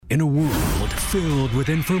In a world filled with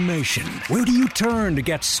information, where do you turn to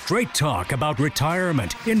get straight talk about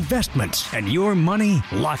retirement, investments, and your money?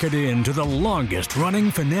 Lock it in to the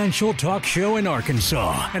longest-running financial talk show in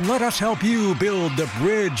Arkansas, and let us help you build the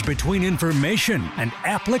bridge between information and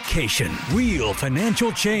application. Real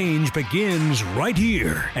financial change begins right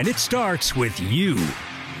here, and it starts with you.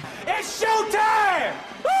 It's showtime!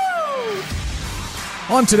 Woo!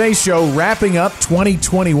 On today's show, wrapping up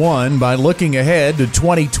 2021 by looking ahead to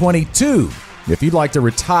 2022. If you'd like to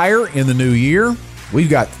retire in the new year, we've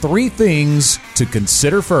got 3 things to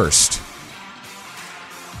consider first.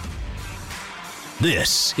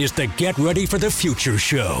 This is the Get Ready for the Future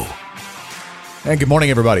show. And good morning,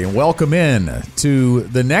 everybody, and welcome in to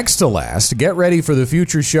the next to last Get Ready for the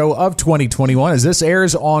Future show of 2021. As this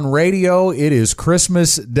airs on radio, it is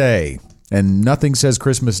Christmas Day. And nothing says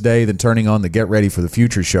Christmas Day than turning on the Get Ready for the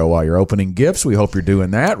Future show while you're opening gifts. We hope you're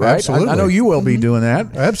doing that, right? Absolutely. I know you will be doing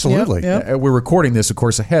that. Absolutely. Yep. We're recording this, of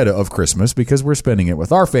course, ahead of Christmas because we're spending it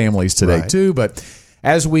with our families today, too. But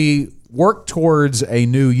as we work towards a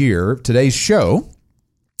new year, today's show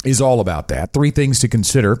is all about that. 3 things to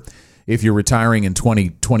consider if you're retiring in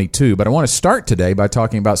 2022. But I want to start today by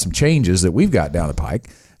talking about some changes that we've got down the pike.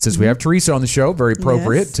 Since we have Teresa on the show, very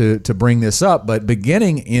appropriate to bring this up. But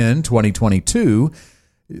beginning in 2022,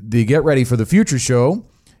 the Get Ready for the Future show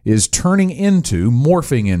is morphing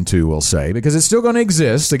into, we'll say, because it's still going to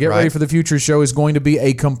exist. The Get Ready for the Future show is going to be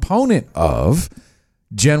a component of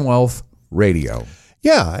Gen Wealth Radio.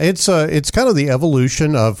 Yeah, it's kind of the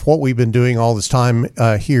evolution of what we've been doing all this time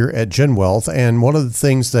here at Gen Wealth. And one of the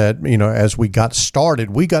things that, as we got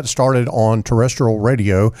started on terrestrial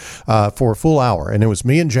radio for a full hour. And it was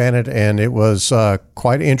me and Janet, and it was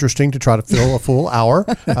quite interesting to try to fill a full hour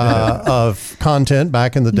of content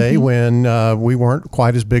back in the day when we weren't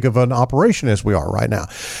quite as big of an operation as we are right now.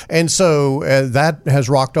 And so that has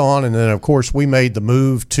rocked on. And then, of course, we made the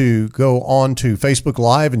move to go on to Facebook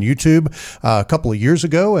Live and YouTube a couple of years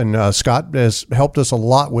ago, and Scott has helped us a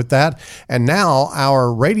lot with that. And now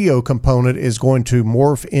our radio component is going to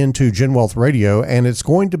morph into Gen Wealth Radio, and it's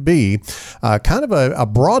going to be kind of a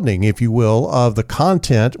broadening, if you will, of the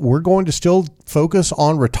content. We're going to still focus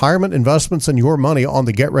on retirement, investments, and your money on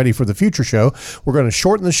the Get Ready for the Future show. We're going to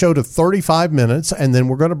shorten the show to 35 minutes, and then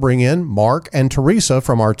we're going to bring in Mark and Teresa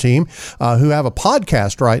from our team who have a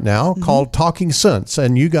podcast right now called Talking Sense.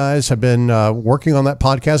 And you guys have been working on that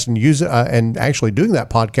podcast and actually doing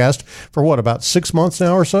that podcast for about 6 months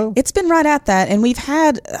now or so? It's been right at that. And we've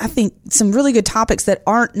had, I think, some really good topics that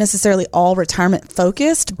aren't necessarily all retirement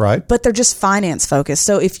focused, right? But they're just finance focused.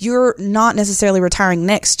 So if you're not necessarily retiring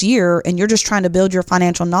next year and you're just trying to build your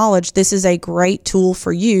financial knowledge, this is a great tool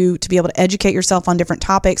for you to be able to educate yourself on different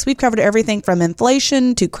topics. We've covered everything from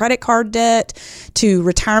inflation to credit card debt to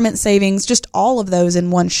retirement savings, just all of those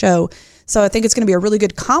in one show. So I think it's going to be a really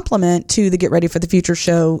good complement to the Get Ready for the Future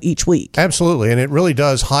show each week. Absolutely. And it really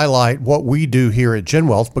does highlight what we do here at Gen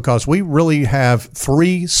Wealth, because we really have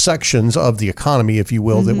 3 sections of the economy, if you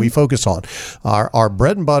will, that we focus on. Our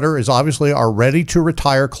bread and butter is obviously our ready to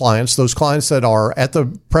retire clients. Those clients that are at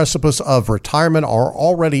the precipice of retirement are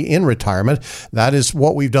already in retirement. That is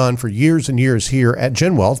what we've done for years and years here at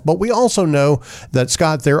Gen Wealth. But we also know that,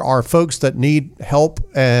 Scott, there are folks that need help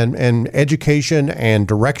and education and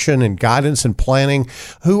direction and guidance and planning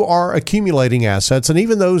who are accumulating assets, and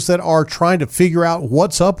even those that are trying to figure out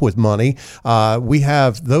what's up with money. We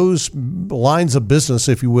have those lines of business,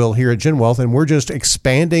 if you will, here at Gen Wealth, and we're just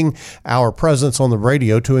expanding our presence on the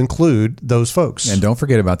radio to include those folks. And don't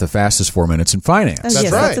forget about the fastest 4 minutes in finance.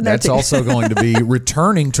 That's right. That's also going to be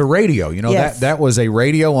returning to radio. That was a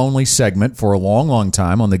radio-only segment for a long, long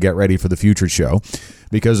time on the Get Ready for the Future show.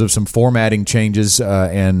 Because of some formatting changes,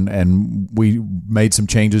 and we made some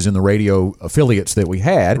changes in the radio affiliates that we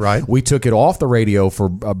had. Right. We took it off the radio for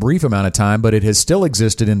a brief amount of time, but it has still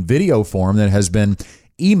existed in video form that has been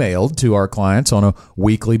emailed to our clients on a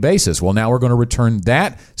weekly basis. Well, now we're going to return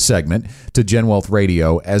that segment to Gen Wealth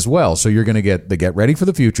Radio as well. So you're going to get the Get Ready for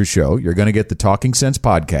the Future show, you're going to get the Talking Sense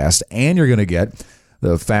podcast, and you're going to get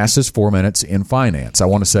the fastest 4 minutes in finance. I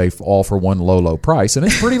want to say all for one low price. And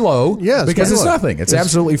it's pretty low because it's nothing. It's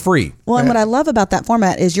absolutely free. Well, and what I love about that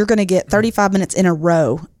format is you're going to get 35 minutes in a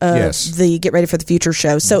row of the Get Ready for the Future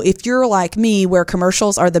show. So if you're like me, where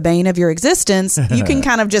commercials are the bane of your existence, you can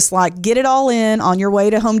kind of just like get it all in on your way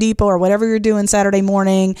to Home Depot or whatever you're doing Saturday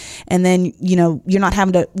morning. And then, you're not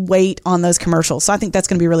having to wait on those commercials. So I think that's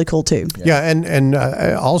going to be really cool too. Yeah. And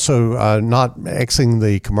also not Xing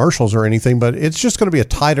the commercials or anything, but it's just going to to be a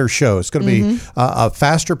tighter show. It's going to be a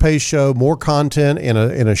faster paced show, more content in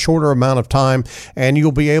a shorter amount of time, and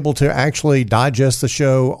you'll be able to actually digest the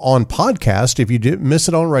show on podcast. If you did miss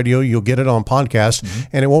it on radio, you'll get it on podcast,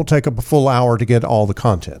 and it won't take up a full hour to get all the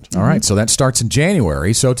content. All right, so that starts in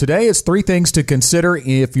January. So today is 3 things to consider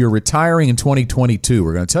if you're retiring in 2022.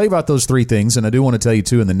 We're going to tell you about those 3 things, and I do want to tell you,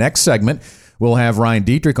 too, in the next segment, we'll have Ryan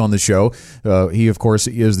Detrick on the show. He, of course,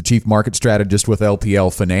 is the chief market strategist with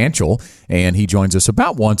LPL Financial, and he joins us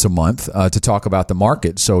about once a month to talk about the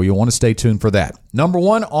market. So you'll want to stay tuned for that. Number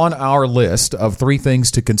 1 on our list of 3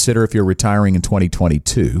 things to consider if you're retiring in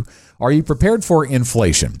 2022. Are you prepared for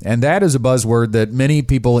inflation? And that is a buzzword that many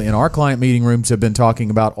people in our client meeting rooms have been talking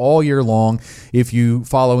about all year long. If you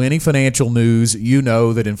follow any financial news, you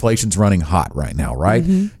know that inflation's running hot right now, right?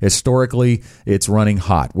 Historically, it's running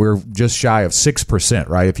hot. We're just shy of 6%,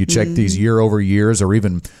 right? If you check these year-over-years or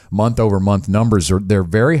even month-over-month numbers, they're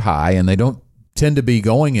very high, and they don't tend to be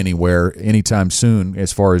going anywhere anytime soon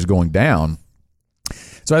as far as going down.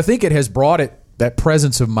 So I think it has brought that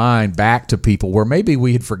presence of mind back to people where maybe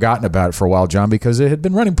we had forgotten about it for a while, John, because it had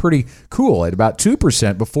been running pretty cool at about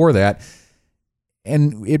 2% before that.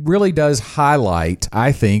 And it really does highlight,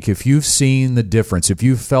 I think, if you've seen the difference, if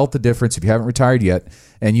you've felt the difference, if you haven't retired yet,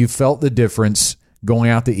 and you've felt the difference going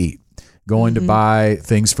out to eat, going to buy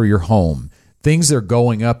things for your home, things that are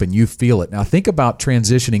going up and you feel it. Now think about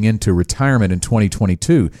transitioning into retirement in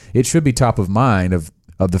 2022. It should be top of mind of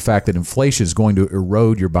the fact that inflation is going to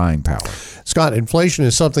erode your buying power. Scott, inflation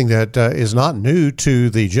is something that is not new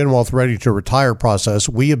to the Gen Wealth Ready to Retire process.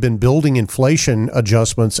 We have been building inflation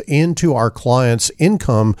adjustments into our clients'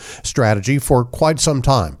 income strategy for quite some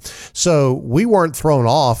time. So we weren't thrown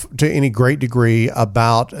off to any great degree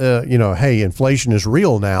about, hey, inflation is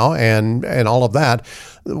real now and all of that.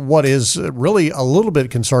 What is really a little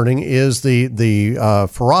bit concerning is the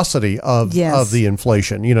ferocity of the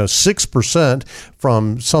inflation. 6%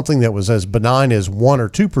 from something that was as benign as 1 or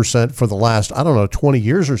 2% for the last, 20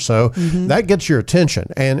 years or so. That gets your attention,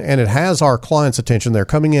 and it has our clients' attention. They're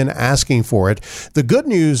coming in asking for it. The good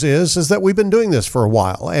news is that we've been doing this for a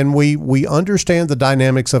while, and we understand the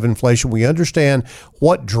dynamics of inflation. We understand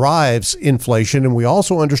what drives inflation, and we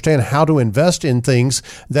also understand how to invest in things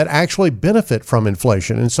that actually benefit from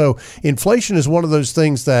inflation. And so inflation is one of those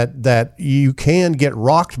things that you can get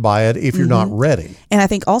rocked by it if you're not ready. And I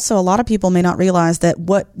think also a lot of people may not realize that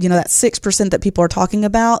that 6% that people are talking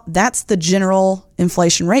about, that's the general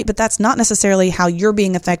inflation rate, but that's not necessarily how you're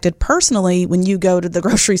being affected personally when you go to the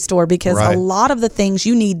grocery store, because a lot of the things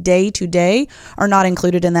you need day to day are not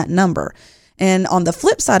included in that number. And on the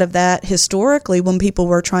flip side of that, historically, when people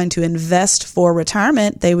were trying to invest for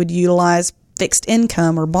retirement, they would utilize fixed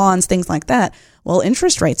income or bonds, things like that. Well,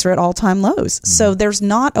 interest rates are at all-time lows. So there's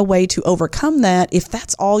not a way to overcome that if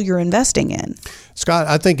that's all you're investing in. Scott,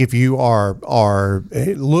 I think if you are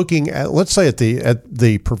looking at, let's say, at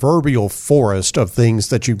the proverbial forest of things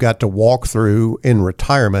that you've got to walk through in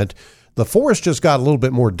retirement, the forest just got a little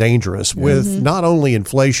bit more dangerous with not only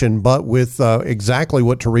inflation, but with exactly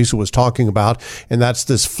what Teresa was talking about, and that's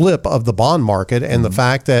this flip of the bond market and the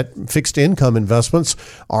fact that fixed income investments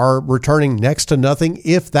are returning next to nothing,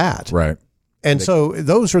 if that. Right. And so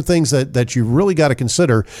those are things that you really got to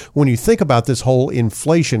consider when you think about this whole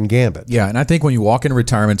inflation gambit. Yeah, and I think when you walk into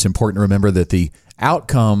retirement, it's important to remember that the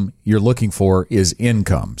outcome you're looking for is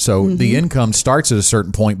income. So the income starts at a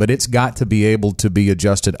certain point, but it's got to be able to be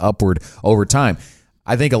adjusted upward over time.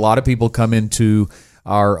 I think a lot of people come into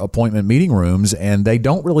our appointment meeting rooms and they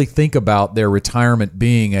don't really think about their retirement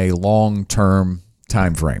being a long-term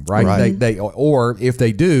time frame, right? They or if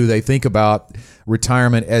they do, they think about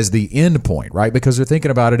retirement as the end point, right? Because they're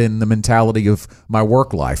thinking about it in the mentality of my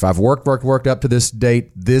work life. I've worked up to this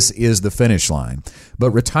date. This is the finish line.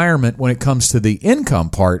 But retirement, when it comes to the income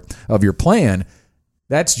part of your plan,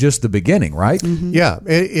 that's just the beginning, right? Yeah,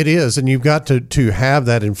 it is. And you've got to have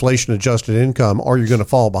that inflation-adjusted income or you're going to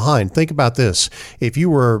fall behind. Think about this. If you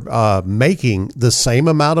were making the same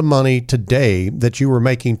amount of money today that you were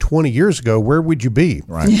making 20 years ago, where would you be?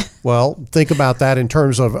 Right. Well, think about that in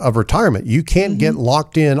terms of retirement. You can't get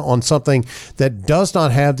locked in on something that does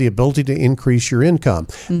not have the ability to increase your income.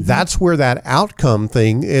 That's where that outcome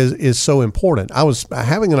thing is so important. I was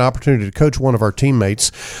having an opportunity to coach one of our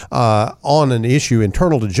teammates on an issue internal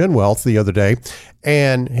to Gen Wealth the other day,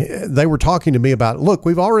 And they were talking to me about, look,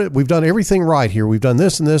 we've done everything right here. We've done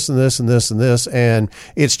this and this and this and this and this, and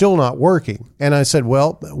it's still not working. And I said,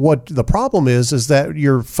 well, what the problem is that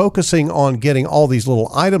you're focusing on getting all these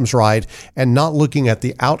little items right and not looking at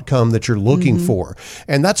the outcome that you're looking for.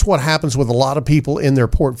 And that's what happens with a lot of people in their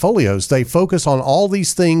portfolios. They focus on all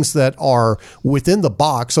these things that are within the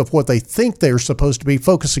box of what they think they're supposed to be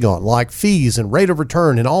focusing on, like fees and rate of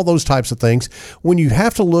return and all those types of things, when you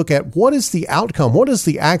have to look at what is the outcome. What is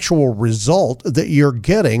the actual result that you're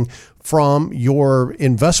getting from your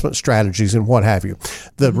investment strategies and what have you?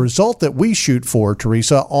 The result that we shoot for,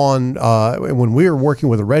 Teresa, on when we are working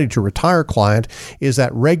with a ready-to-retire client is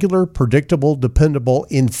that regular, predictable, dependable,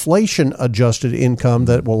 inflation-adjusted income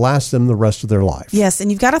that will last them the rest of their life. Yes,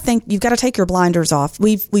 and you've got to take your blinders off.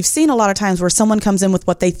 We've seen a lot of times where someone comes in with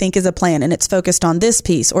what they think is a plan, and it's focused on this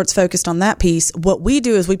piece or it's focused on that piece. What we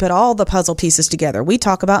do is we put all the puzzle pieces together. We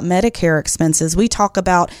talk about Medicare expenses. We talk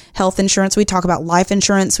about health insurance. We talk about life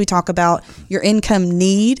insurance. We talk about your income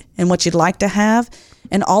need and what you'd like to have.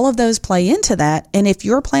 And all of those play into that. And if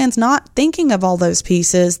your plan's not thinking of all those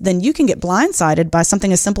pieces, then you can get blindsided by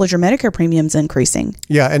something as simple as your Medicare premiums increasing.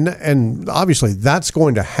 Yeah, and obviously that's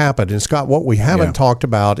going to happen. And Scott, what we haven't talked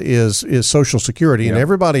about is Social Security. And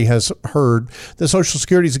everybody has heard that Social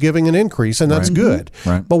Security is giving an increase, and that's good.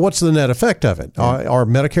 Right. But what's the net effect of it? Are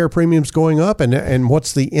Medicare premiums going up? And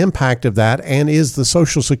what's the impact of that? And is the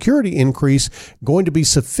Social Security increase going to be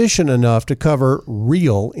sufficient enough to cover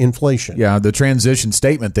real inflation? Yeah, the transition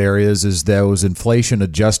statement there is those inflation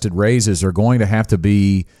adjusted raises are going to have to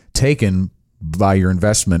be taken by your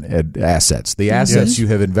investment assets. The assets you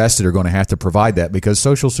have invested are going to have to provide that, because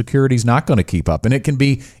Social Security is not going to keep up. And it can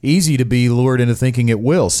be easy to be lured into thinking it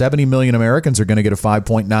will. 70 million Americans are going to get a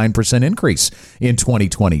 5.9% increase in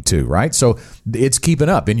 2022, right? So it's keeping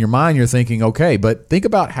up. In your mind, you're thinking, okay, but think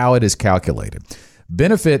about how it is calculated.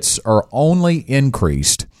 Benefits are only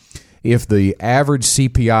increased if the average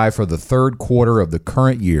CPI for the third quarter of the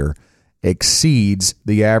current year exceeds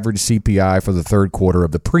the average CPI for the third quarter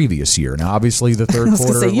of the previous year. Now, obviously, the third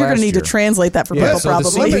quarter of last you're going to need year. to translate that for people, so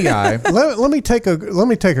probably. The CPI. let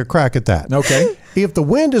me take a crack at that. Okay. If the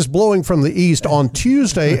wind is blowing from the east on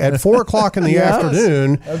Tuesday at 4 o'clock in the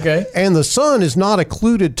afternoon, and the sun is not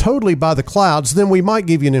occluded totally by the clouds, then we might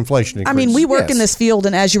give you an inflation increase. I mean, we work in this field,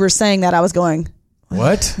 and as you were saying that, I was going,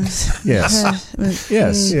 what? Yes.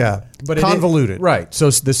 Yes. Yeah. But convoluted. Right. So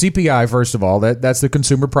the CPI, first of all, that's the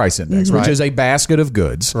Consumer Price Index, which is a basket of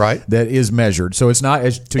goods that is measured. So it's not,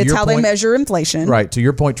 it's how they measure inflation. Right. To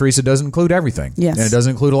your point, Teresa, it doesn't include everything. Yes. And it doesn't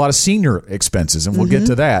include a lot of senior expenses, and we'll get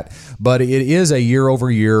to that. But it is a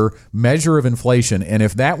year-over-year measure of inflation. And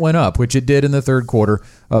if that went up, which it did in the third quarter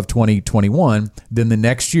of 2021, then the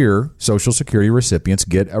next year, Social Security recipients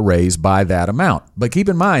get a raise by that amount. But keep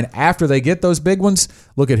in mind, after they get those big ones,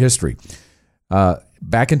 look at history.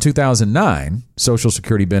 Back in 2009, Social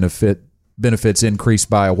Security benefits increased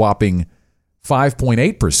by a whopping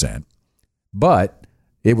 5.8%, but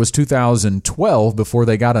it was 2012 before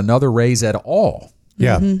they got another raise at all.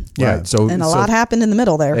 Yeah. Yeah. Right. So, and a lot happened in the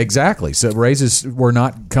middle there. Exactly. So raises were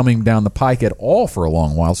not coming down the pike at all for a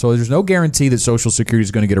long while. So there's no guarantee that Social Security is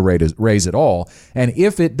going to get a raise at all. And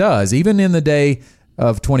if it does, even in the day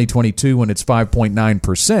of 2022 when it's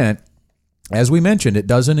 5.9%, as we mentioned, it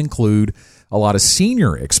doesn't include a lot of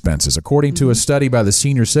senior expenses. According to a study by the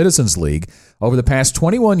Senior Citizens League, over the past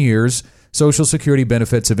 21 years, Social Security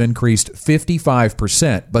benefits have increased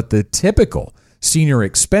 55%, but the typical senior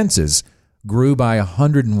expenses grew by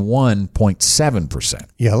 101.7%.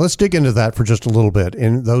 Yeah, let's dig into that for just a little bit.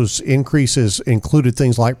 And those increases included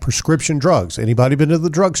things like prescription drugs. Anybody been to the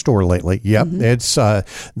drugstore lately? Yep. It's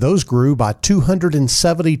those grew by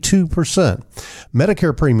 272%.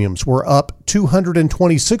 Medicare premiums were up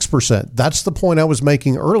 226%. That's the point I was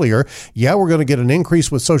making earlier. Yeah, we're going to get an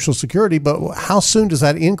increase with Social Security, but how soon does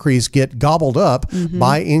that increase get gobbled up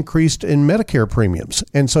by increased in Medicare premiums?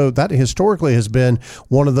 And so that historically has been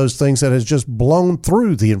one of those things that has just blown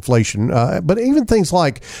through the inflation. But even things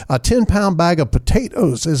like a 10-pound bag of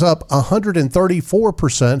potatoes is up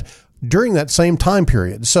 134% during that same time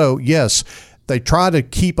period. So, yes, they try to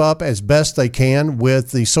keep up as best they can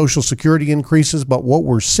with the Social Security increases, but what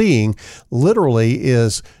we're seeing literally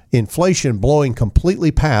is inflation blowing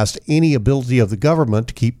completely past any ability of the government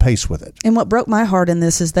to keep pace with it. And what broke my heart in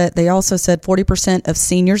this is that they also said 40% of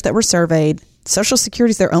seniors that were surveyed, Social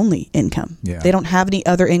Security is their only income. Yeah. They don't have any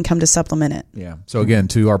other income to supplement it. Yeah. So again,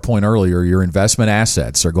 to our point earlier, your investment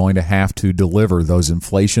assets are going to have to deliver those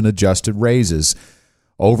inflation-adjusted raises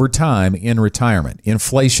over time in retirement.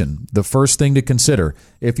 Inflation, the first thing to consider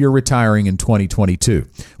if you're retiring in 2022.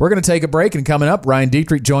 We're going to take a break, and coming up, Ryan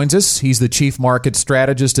Detrick joins us. He's the Chief Market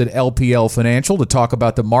Strategist at LPL Financial to talk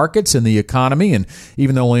about the markets and the economy. And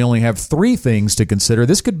even though we only have three things to consider,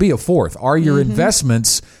 this could be a fourth. Are your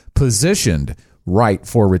investments positioned right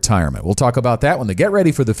for retirement? We'll talk about that when the Get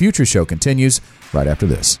Ready for the Future show continues right after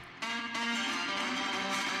this.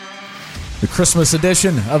 The Christmas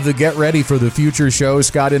edition of the Get Ready for the Future show.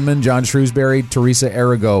 Scott Inman, John Shrewsbury, Teresa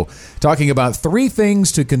Arago, talking about three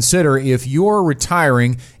things to consider if you're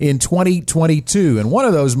retiring in 2022. And one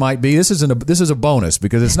of those might be, this is a bonus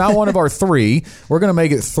because it's not one of our three. We're going to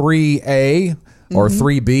make it 3A or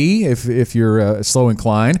 3B if you're slow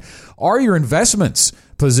inclined. Are your investments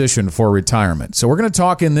positioned for retirement? So we're going to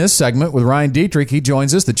talk in this segment with Ryan Detrick. He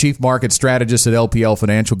joins us, the Chief Market Strategist at LPL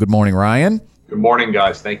Financial. Good morning, Ryan. Good morning,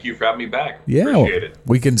 guys. Thank you for having me back. Yeah, appreciate it.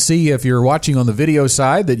 We can see if you're watching on the video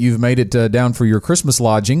side that you've made it down for your Christmas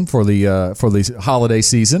lodging for the holiday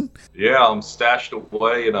season. Yeah, I'm stashed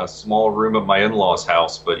away in a small room at my in-laws'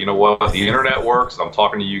 house. But you know what? The internet works. I'm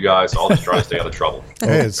talking to you guys. I'll just try to stay out of trouble.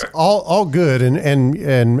 Hey, it's all good.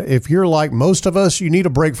 And if you're like most of us, you need a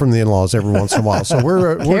break from the in-laws every once in a while. So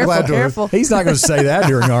we're glad to. Careful. He's not going to say that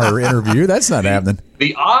during our interview. That's not happening.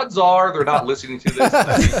 The odds are they're not listening to this.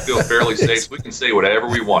 I feel fairly safe. We can say whatever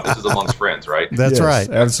we want. This is amongst friends, right? That's right.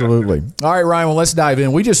 Absolutely. All right, Ryan, well, let's dive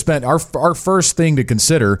in. We just spent our first thing to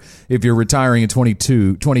consider if you're retiring in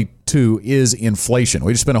 22 is inflation.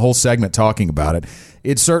 We just spent a whole segment talking about it.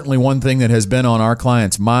 It's certainly one thing that has been on our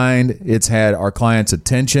clients' mind. It's had our clients'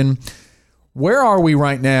 attention. Where are we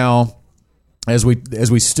right now as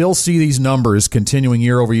we still see these numbers continuing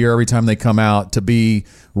year over year every time they come out to be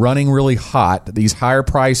running really hot, these higher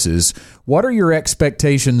prices? What are your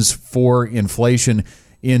expectations for inflation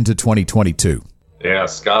into 2022? Yeah,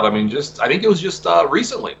 Scott, I think it was just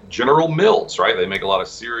recently, General Mills, right? They make a lot of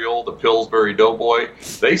cereal, the Pillsbury Doughboy.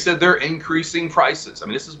 They said they're increasing prices. I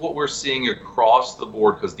mean, this is what we're seeing across the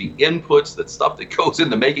board because the inputs, that stuff that goes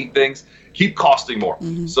into making things, keep costing more.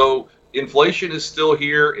 So inflation is still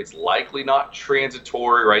here. It's likely not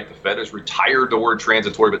transitory, right? The Fed has retired the word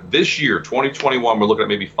transitory, but this year, 2021, we're looking at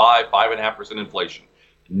maybe 5.5% inflation.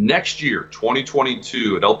 Next year,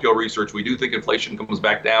 2022, at LPL Research, we do think inflation comes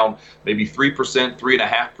back down maybe 3%,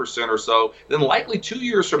 3.5% or so. Then likely 2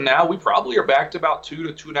 years from now, we probably are back to about 2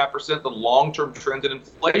 to 2.5%, the long-term trend in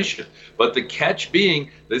inflation. But the catch being,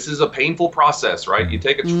 this is a painful process, right? You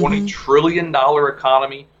take a $20 trillion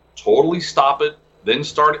economy, totally stop it, then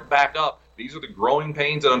start it back up. These are the growing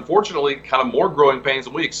pains, and unfortunately, kind of more growing pains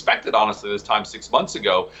than we expected, honestly, this time 6 months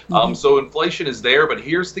ago. So inflation is there, but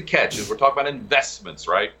here's the catch, is we're talking about investments,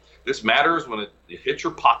 right? This matters when it hits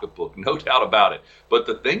your pocketbook, no doubt about it. But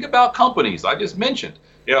the thing about companies, I just mentioned,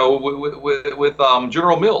 you know, with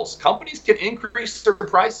General Mills, companies can increase their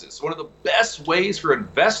prices. One of the best ways for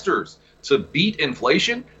investors to beat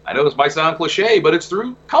inflation, I know this might sound cliche, but it's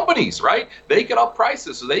through companies, right? They can up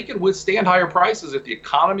prices so they can withstand higher prices if the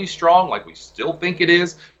economy's strong, like we still think it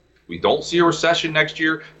is. We don't see a recession next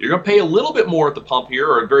year. You're going to pay a little bit more at the pump here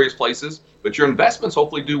or at various places, but your investments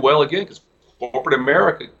hopefully do well again because corporate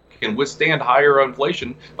America can withstand higher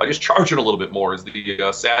inflation by just charging a little bit more is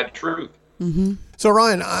the sad truth. So,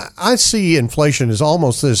 Ryan, I see inflation as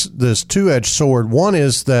almost this two-edged sword. One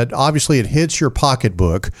is that obviously it hits your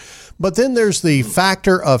pocketbook, but then there's the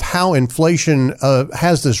factor of how inflation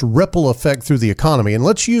has this ripple effect through the economy. And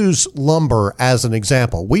let's use lumber as an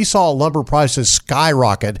example. We saw lumber prices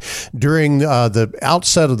skyrocket during the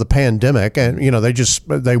outset of the pandemic, and you know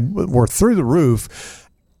they were through the roof,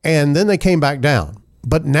 and then they came back down.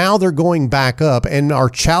 But now they're going back up and are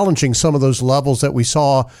challenging some of those levels that we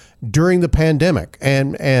saw during the pandemic.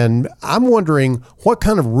 And I'm wondering what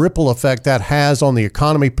kind of ripple effect that has on the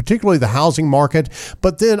economy, particularly the housing market,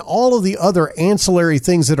 but then all of the other ancillary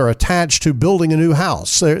things that are attached to building a new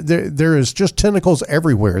house. There is just tentacles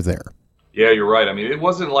everywhere there. Yeah, you're right. I mean, it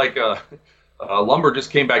wasn't like lumber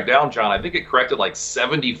just came back down, John. I think it corrected like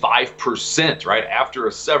 75%, right, after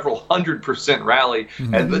a several 100% rally.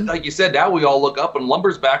 And like you said, now we all look up and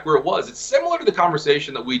lumber's back where it was. It's similar to the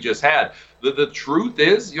conversation that we just had. The truth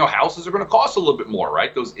is, you know, houses are going to cost a little bit more,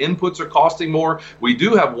 right? Those inputs are costing more. We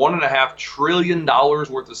do have $1.5 trillion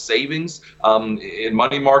worth of savings in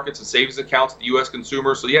money markets and savings accounts, the U.S.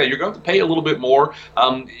 consumer. So, yeah, you're going to pay a little bit more.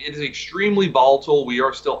 It is extremely volatile. We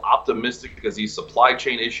are still optimistic because these supply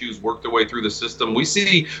chain issues work their way through the system. We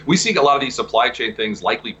see a lot of these supply chain things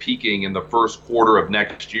likely peaking in the first quarter of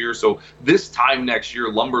next year. So this time next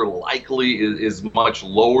year, lumber likely is much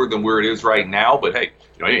lower than where it is right now. But, hey,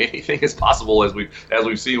 anything is possible as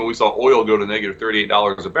we've seen when we saw oil go to negative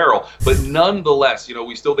 $38 a barrel. But nonetheless,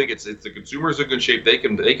 we still think it's the consumers are in good shape. They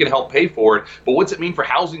can help pay for it. But what's it mean for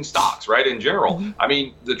housing stocks, right? In general, I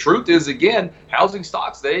mean, the truth is, again, housing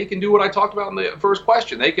stocks, they can do what I talked about in the first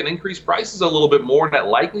question. They can increase prices a little bit more, and that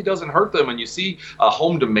likely doesn't hurt them. And you see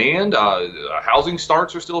home demand, housing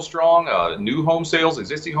starts are still strong, new home sales,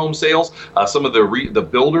 existing home sales, some of the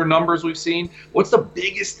builder numbers we've seen. What's the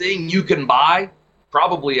biggest thing you can buy?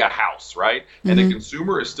 Probably a house, right? And the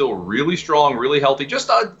consumer is still really strong, really healthy. Just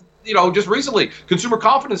recently, consumer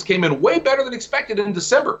confidence came in way better than expected in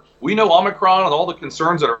December. We know Omicron and all the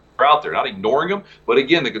concerns that are out there, not ignoring them. But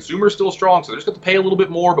again, the consumer is still strong, so they're just going to pay a little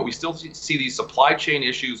bit more, but we still see these supply chain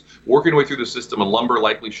issues working their way through the system, and lumber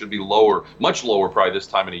likely should be lower, much lower probably this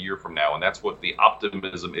time in a year from now. And that's what the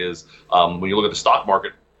optimism is when you look at the stock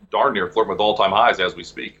market, darn near flirting with all-time highs as we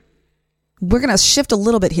speak. We're going to shift a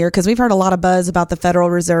little bit here because we've heard a lot of buzz about the Federal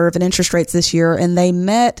Reserve and interest rates this year, and they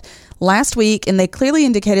met last week, and they clearly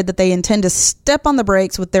indicated that they intend to step on the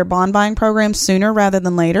brakes with their bond buying program sooner rather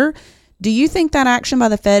than later. Do you think that action by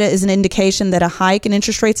the Fed is an indication that a hike in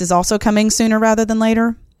interest rates is also coming sooner rather than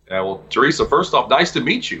later? Yeah, well, Teresa, first off, nice to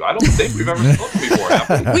meet you. I don't think we've ever spoken before,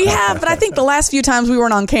 have we? We have, but I think the last few times we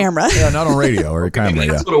weren't on camera. Yeah, not on radio or camera.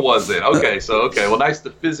 That's what it was then. Okay, well, nice to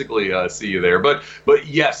physically see you there. But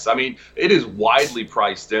yes, I mean, it is widely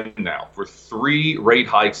priced in now for 3 rate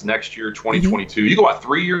hikes next year, 2022. You go out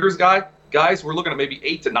 3 years, guys, we're looking at maybe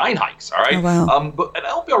 8 to 9 hikes, all right? Oh, wow. But at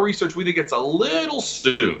LPL Research, we think it's a little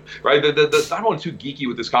soon, right? I don't want to be too geeky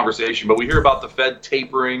with this conversation, but we hear about the Fed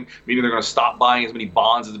tapering, meaning they're going to stop buying as many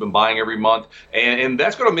bonds as they've been buying every month, and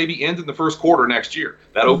that's going to maybe end in the first quarter next year.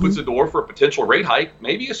 That opens the door for a potential rate hike,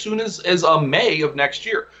 maybe as soon as May of next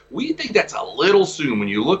year. We think that's a little soon when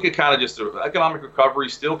you look at kind of just the economic recovery,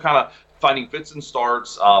 still kind of finding fits and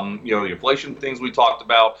starts, the inflation things we talked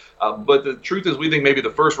about. But the truth is we think maybe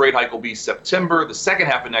the first rate hike will be September, the second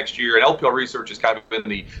half of next year. And LPL Research has kind of been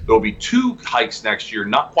there'll be 2 hikes next year,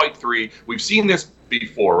 not quite 3. We've seen this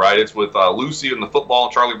before, right? It's with Lucy and the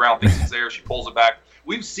football. Charlie Brown thinks it's there. She pulls it back.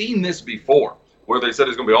 We've seen this before where they said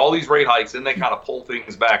there's going to be all these rate hikes and they kind of pull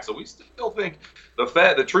things back. So we still think the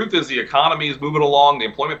Fed, the truth is the economy is moving along. The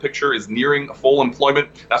employment picture is nearing full employment.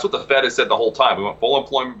 That's what the Fed has said the whole time. We want full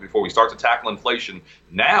employment before we start to tackle inflation.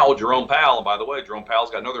 Now, Jerome Powell, and by the way, Jerome Powell's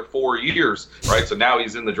got another 4 years, right? So now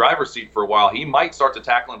he's in the driver's seat for a while. He might start to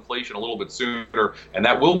tackle inflation a little bit sooner, and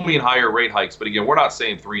that will mean higher rate hikes. But again, we're not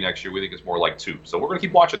saying 3 next year. We think it's more like 2. So we're going to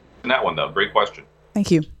keep watching that one, though. Great question.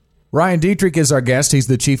 Thank you. Ryan Detrick is our guest. He's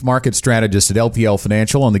the chief market strategist at LPL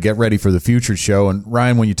Financial on the Get Ready for the Future show. And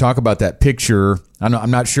Ryan, when you talk about that picture, I'm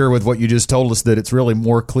not sure with what you just told us that it's really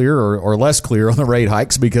more clear or less clear on the rate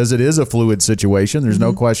hikes because it is a fluid situation. There's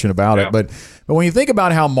no question about it. But when you think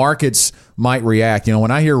about how markets might react, when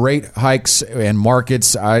I hear rate hikes and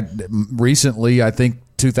markets, I think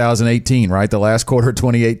 2018, right? The last quarter of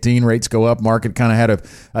 2018, rates go up. Market kind of had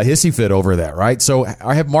a hissy fit over that, right? So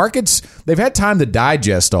I have markets, they've had time to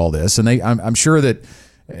digest all this. And I'm sure that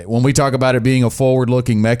when we talk about it being a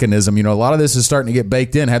forward-looking mechanism, a lot of this is starting to get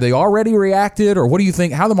baked in. Have they already reacted? Or what do you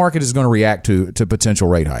think, how the market is going to react to potential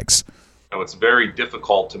rate hikes? It's very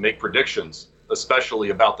difficult to make predictions,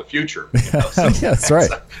 especially about the future. So that's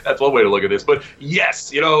right. That's one way to look at this. But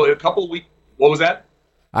yes, a couple of weeks, what was that?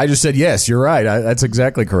 I just said, yes, you're right. That's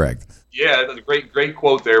exactly correct. Yeah, that's a great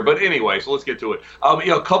quote there. But anyway, so let's get to it.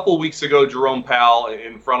 A couple weeks ago, Jerome Powell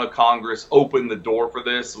in front of Congress opened the door for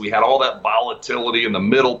this. We had all that volatility in the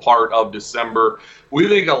middle part of December. We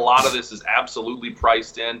think a lot of this is absolutely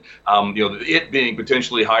priced in. It being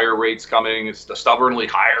potentially higher rates coming, it's stubbornly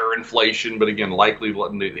higher inflation, but again, likely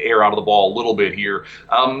letting the air out of the ball a little bit here.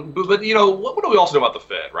 But what do we also know about the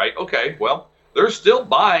Fed, right? Okay, well, they're still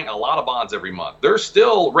buying a lot of bonds every month. There's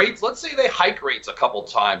still rates. Let's say they hike rates a couple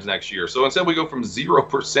times next year. So instead we go from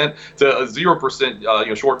 0% to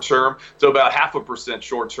 0% short term to about 0.5%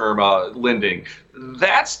 short term lending.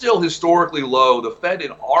 That's still historically low. The Fed,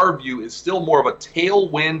 in our view, is still more of a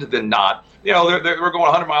tailwind than not. They're going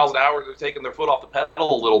 100 miles an hour. They're taking their foot off the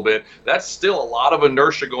pedal a little bit. That's still a lot of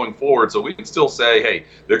inertia going forward. So we can still say, hey,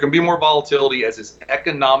 there can be more volatility as this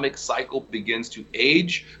economic cycle begins to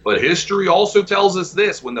age. But history also tells us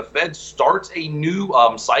this. When the Fed starts a new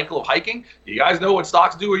cycle of hiking, you guys know what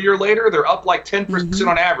stocks do a year later? They're up like 10%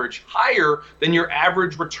 on average, higher than your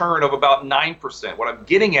average return of about 9%. What I'm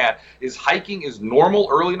getting at is hiking is normal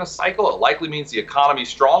early in a cycle. It likely means the economy's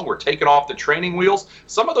strong. We're taking off the training wheels.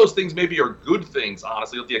 Some of those things maybe are are good things,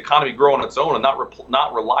 honestly. Let the economy grow on its own and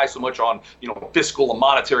not rely so much on, fiscal and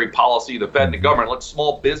monetary policy, the Fed and the government. Let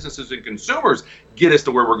small businesses and consumers get us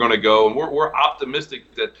to where we're going to go. And we're optimistic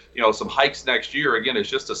that, some hikes next year, again, is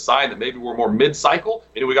just a sign that maybe we're more mid-cycle.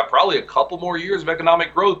 And we got probably a couple more years of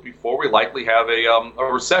economic growth before we likely have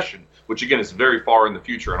a recession, which, again, is very far in the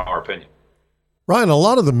future, in our opinion. Ryan, a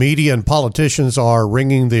lot of the media and politicians are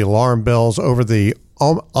ringing the alarm bells over the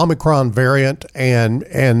Omicron variant,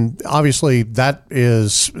 and obviously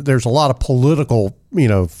there's a lot of political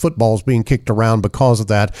footballs being kicked around because of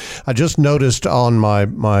that. I just noticed on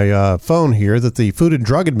my phone here that the Food and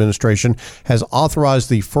Drug Administration has authorized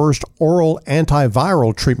the first oral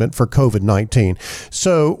antiviral treatment for COVID-19.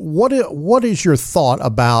 So what is your thought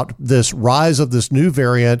about this rise of this new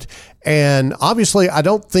variant? And obviously, I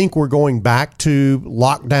don't think we're going back to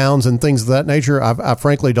lockdowns and things of that nature. I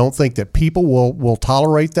frankly don't think that people will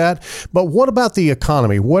tolerate that. But what about the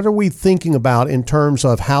economy? What are we thinking about in terms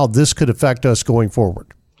of how this could affect us going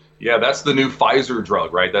forward? Yeah, that's the new Pfizer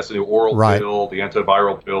drug, right? That's the new oral pill, the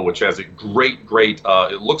antiviral pill, which has a great,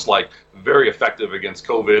 it looks like, very effective against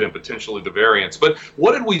COVID and potentially the variants. But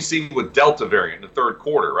what did we see with Delta variant in the third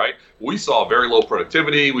quarter, right? We saw very low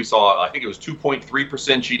productivity. We saw, I think it was 2.3%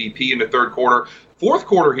 GDP in the third quarter. Fourth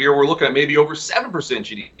quarter here, we're looking at maybe over 7%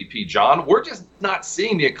 GDP, John. We're just not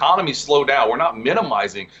seeing the economy slow down. We're not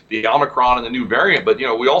minimizing the Omicron and the new variant, but,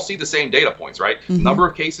 we all see the same data points, right? Mm-hmm. Number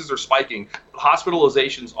of cases are spiking.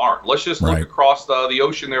 Hospitalizations aren't. Let's just look across the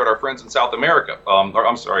ocean there at our friends in South America.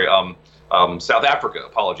 South Africa,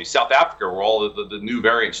 South Africa, where all the new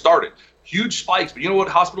variants started. Huge spikes, but you know what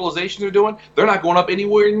hospitalizations are doing? They're not going up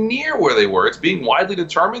anywhere near where they were. It's being widely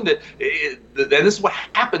determined that this is what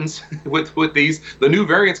happens with the new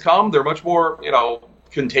variants come. They're much more,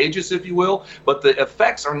 contagious, if you will, but the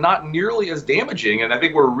effects are not nearly as damaging. And I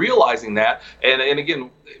think we're realizing that. And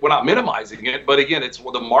again, we're not minimizing it, but again, it's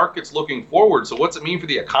the market's looking forward. So what's it mean for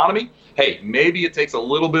the economy? Hey, maybe it takes a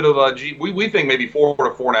little bit of we think maybe 4 to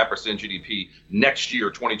 4.5% GDP next year,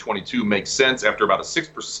 2022 makes sense after about a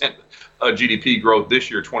 6% GDP growth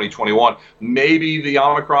this year, 2021. Maybe the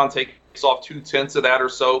Omicron takes off 0.2 of that or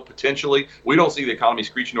so, potentially. We don't see the economy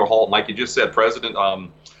screeching to a halt. And like you just said,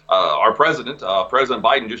 our president, President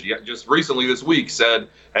Biden, just recently this week said,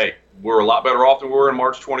 hey, we're a lot better off than we were in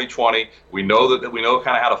March 2020. We know that we know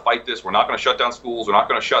kind of how to fight this. We're not going to shut down schools. We're not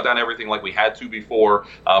going to shut down everything like we had to before.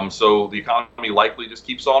 So the economy likely just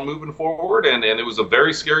keeps on moving forward. And it was a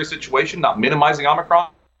very scary situation, not minimizing Omicron.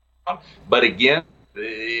 But again,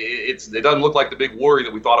 it doesn't look like the big worry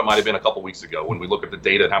that we thought it might have been a couple weeks ago when we look at the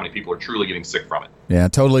data and how many people are truly getting sick from it. Yeah, I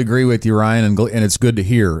totally agree with you, Ryan, and it's good to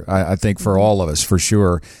hear, I think, for all of us, for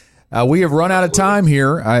sure. We have run out of time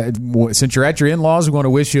here. Since you're at your in-laws, we want to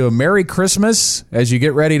wish you a Merry Christmas as you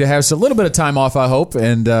get ready to have a little bit of time off, I hope.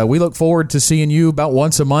 And we look forward to seeing you about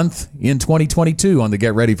once a month in 2022 on the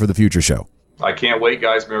Get Ready for the Future show. I can't wait,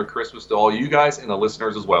 guys. Merry Christmas to all you guys and the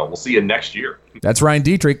listeners as well. We'll see you next year. That's Ryan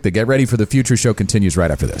Detrick. The Get Ready for the Future show continues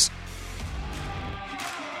right after this.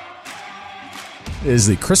 Is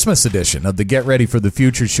the Christmas edition of the Get Ready for the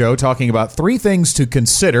Future show, talking about 3 things to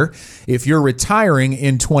consider if you're retiring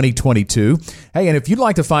in 2022. Hey, and if you'd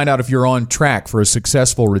like to find out if you're on track for a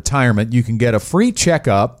successful retirement, you can get a free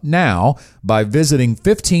checkup now by visiting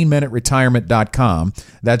 15minuteretirement.com.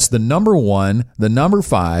 That's the number 1, the number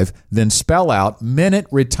 5, then spell out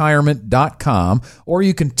minuteretirement.com, or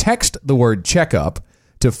you can text the word checkup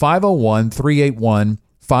to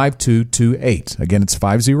 501-381-5228. Again, it's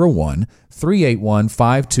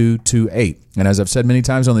 501-381-5228. And as I've said many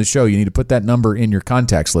times on this show, you need to put that number in your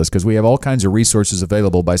contacts list because we have all kinds of resources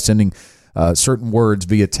available by sending certain words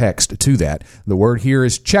via text to that. The word here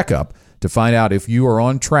is checkup to find out if you are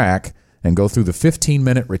on track and go through the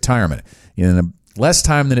 15-minute retirement in less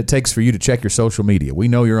time than it takes for you to check your social media. We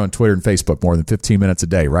know you're on Twitter and Facebook more than 15 minutes a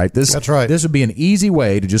day, right? That's right. This would be an easy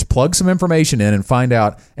way to just plug some information in and find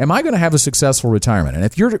out, am I going to have a successful retirement? And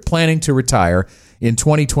if you're planning to retire in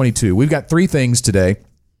 2022, we've got 3 things today,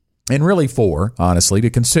 and really 4, honestly, to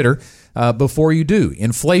consider before you do.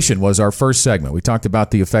 Inflation was our first segment. We talked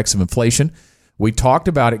about the effects of inflation. We talked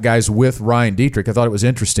about it, guys, with Ryan Detrick. I thought it was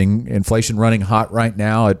interesting. Inflation running hot right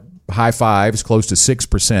now at high 5s, close to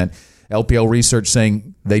 6%. LPL research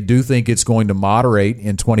saying they do think it's going to moderate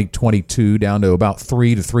in 2022 down to about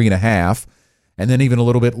 3 to 3.5%, and then even a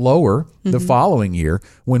little bit lower the following year.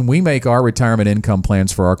 When we make our retirement income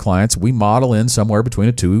plans for our clients, we model in somewhere between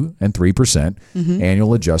a 2 and 3%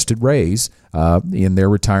 annual adjusted raise in their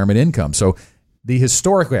retirement income. So the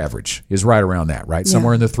historic average is right around that, right? Yeah.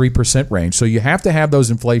 Somewhere in the 3% range. So you have to have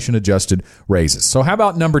those inflation-adjusted raises. So how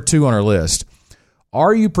about number 2 on our list?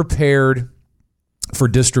 Are you prepared for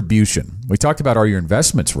distribution. We talked about, are your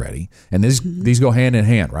investments ready? And these go hand in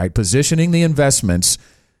hand, right? Positioning the investments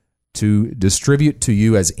to distribute to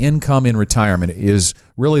you as income in retirement is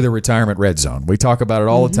really the retirement red zone. We talk about it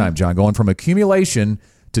all the time, John, going from accumulation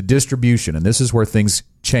to distribution, and this is where things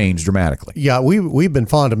change dramatically. Yeah, we've been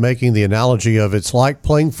fond of making the analogy of it's like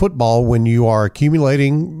playing football when you are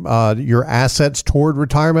accumulating your assets toward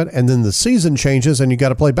retirement, and then the season changes and you got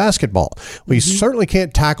to play basketball. We certainly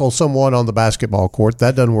can't tackle someone on the basketball court.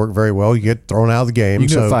 That doesn't work very well. You get thrown out of the game. You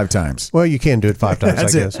can do it 5 times. Well, you can do it 5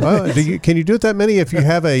 times, I guess. Well, can you do it that many if you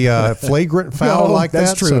have a flagrant foul like that?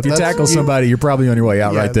 That's true. So if you tackle somebody, you're probably on your way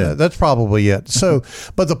out right then. That's probably it. So,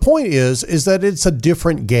 but the point is that it's a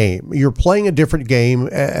different game. You're playing a different game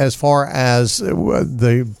as far as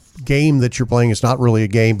the game that you're playing is not really a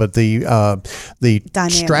game, but the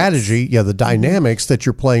strategy, the dynamics that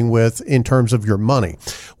you're playing with in terms of your money.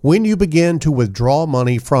 When you begin to withdraw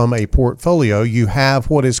money from a portfolio, you have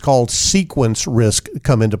what is called sequence risk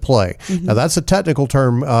come into play. Now, that's a technical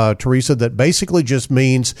term, Teresa, that basically just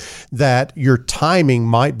means that your timing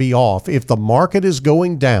might be off. If the market is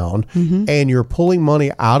going down and you're pulling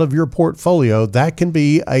money out of your portfolio, that can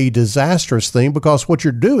be a disastrous thing, because what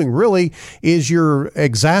you're doing really is you're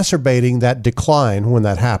exacerbating that decline when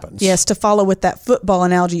that happens. Yes, to follow with that football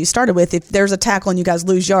analogy you started with, if there's a tackle and you guys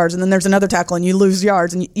lose yards, and then there's another tackle and you lose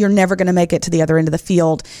yards, and you're never going to make it to the other end of the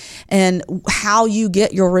field. And how you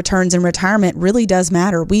get your returns in retirement really does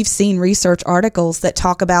matter. We've seen research articles that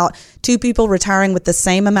talk about 2 people retiring with the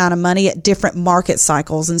same amount of money at different market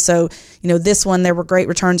cycles. And so, this one, there were great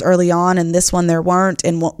returns early on, and this one there weren't.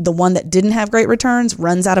 And the one that didn't have great returns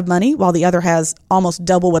runs out of money, while the other has almost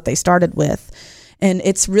double what they started with. And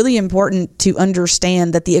it's really important to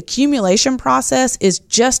understand that the accumulation process is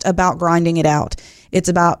just about grinding it out. It's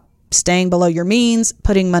about staying below your means,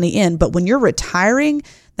 putting money in. But when you're retiring,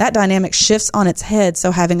 that dynamic shifts on its head.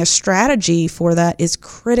 So having a strategy for that is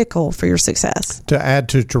critical for your success. To add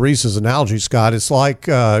to Teresa's analogy, Scott, it's like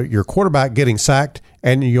your quarterback getting sacked,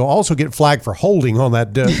 and you'll also get flagged for holding on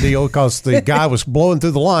that deal because the guy was blowing through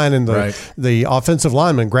the line, and the offensive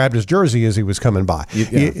lineman grabbed his jersey as he was coming by.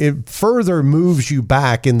 It further moves you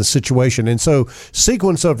back in the situation. And so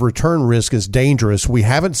sequence of return risk is dangerous. We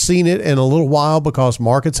haven't seen it in a little while because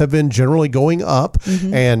markets have been generally going up,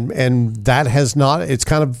 and that has not, it's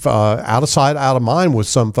kind of out of sight, out of mind with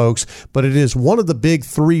some folks, but it is one of the big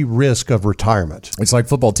 3 risks of retirement. It's like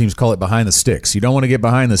football teams call it behind the sticks. You don't want to get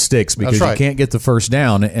behind the sticks because you can't get the first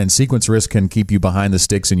down, and sequence risk can keep you behind the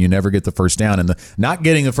sticks and you never get the first down. And the not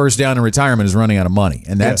getting the first down in retirement is running out of money,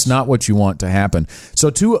 and that's not what you want to happen. So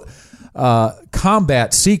to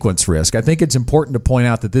combat sequence risk, I think it's important to point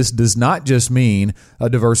out that this does not just mean a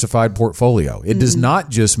diversified portfolio. It does not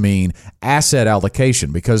just mean asset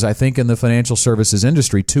allocation, because I think in the financial services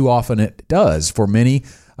industry, too often it does. For many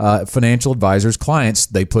financial advisors, clients,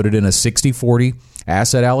 they put it in a 60-40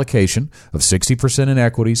 asset allocation of 60% in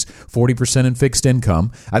equities, 40% in fixed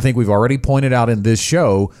income. I think we've already pointed out in this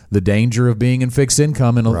show the danger of being in fixed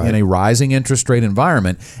income in a rising interest rate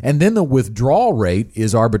environment. And then the withdrawal rate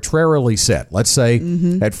is arbitrarily set, let's say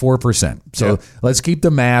at 4%. So let's keep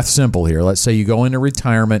the math simple here. Let's say you go into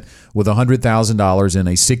retirement with $100,000 in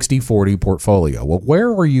a 60-40 portfolio. Well, where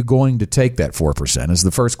are you going to take that 4% is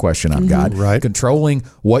the first question I've got. Controlling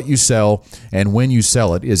what you sell and when you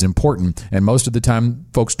sell it is important. And most of the time,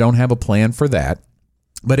 folks don't have a plan for that.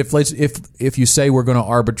 But if you say we're going to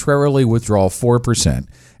arbitrarily withdraw 4%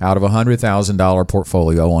 out of a $100,000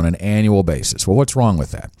 portfolio on an annual basis, well, what's wrong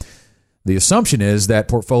with that? The assumption is that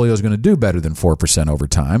portfolio is going to do better than 4% over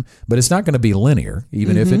time, but it's not going to be linear,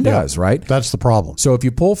 even if it does, right? That's the problem. So if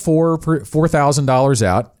you pull $4,000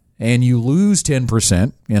 out and you lose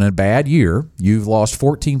 10% in a bad year, you've lost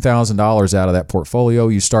 $14,000 out of that portfolio.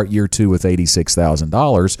 You start year 2 with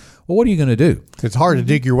 $86,000. Well, what are you going to do? It's hard to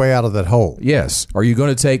dig your way out of that hole. Yes. Are you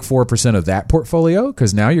going to take 4% of that portfolio?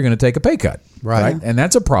 Because now you're going to take a pay cut. Right. And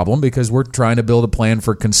that's a problem because we're trying to build a plan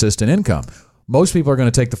for consistent income. Most people are going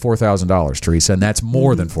to take the $4,000, Teresa, and that's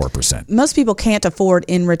more than 4%. Most people can't afford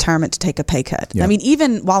in retirement to take a pay cut. I mean,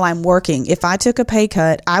 even while I'm working, if I took a pay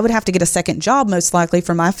cut, I would have to get a second job most likely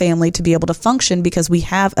for my family to be able to function because we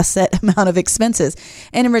have a set amount of expenses.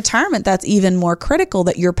 And in retirement, that's even more critical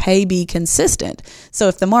that your pay be consistent. So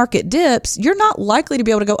if the market dips, you're not likely to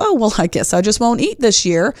be able to go, oh, well, I guess I just won't eat this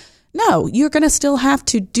year. No, you're going to still have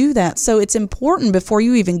to do that. So it's important before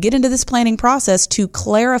you even get into this planning process to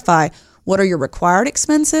clarify what are your required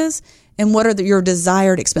expenses and what are your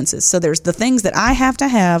desired expenses. So there's the things that I have to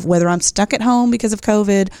have, whether I'm stuck at home because of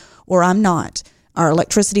COVID or I'm not. Our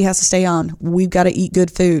electricity has to stay on. We've got to eat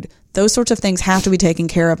good food. Those sorts of things have to be taken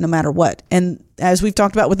care of no matter what. And as we've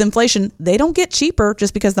talked about with inflation, they don't get cheaper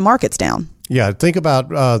just because the market's down. Yeah, think about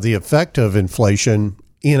the effect of inflation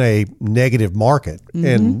in a negative market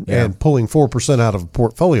and pulling 4% out of a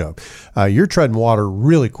portfolio. You're treading water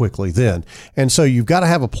really quickly then. And so you've got to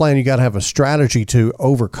have a plan. You got to have a strategy to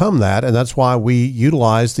overcome that. And that's why we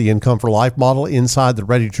utilize the Income for Life model inside the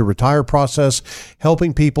Ready to Retire process,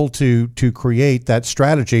 helping people to create that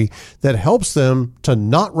strategy that helps them to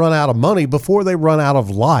not run out of money before they run out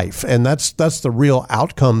of life. And that's the real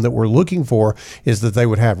outcome that we're looking for, is that they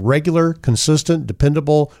would have regular, consistent,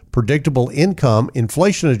 dependable, predictable income,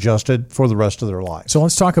 inflation adjusted, for the rest of their life. So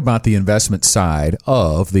let's talk about the investment side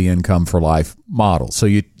of the Income for Life model. So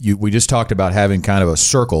we just talked about having kind of a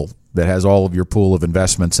circle that has all of your pool of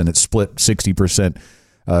investments, and it's split 60%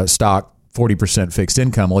 stock, 40% fixed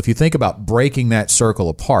income. Well, if you think about breaking that circle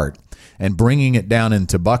apart and bringing it down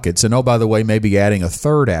into buckets, and by the way, maybe adding a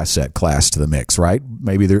third asset class to the mix, right?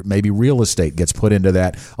 Maybe real estate gets put into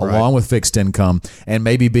that along with fixed income, and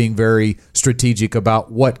maybe being very strategic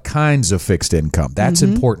about what kinds of fixed income. That's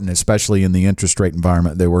important, especially in the interest rate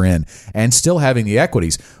environment that we're in, and still having the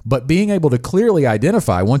equities, but being able to clearly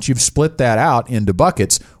identify, once you've split that out into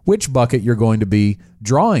buckets, which bucket you're going to be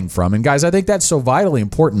drawing from. And guys, I think that's so vitally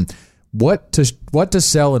important. What to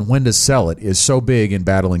sell and when to sell it is so big in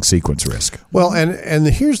battling sequence risk. Well, and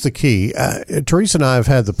here's the key. Teresa and I have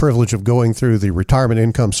had the privilege of going through the Retirement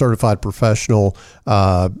Income Certified Professional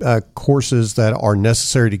courses that are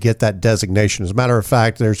necessary to get that designation. As a matter of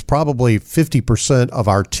fact, there's probably 50% of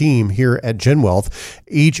our team here at GenWealth.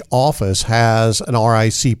 Each office has an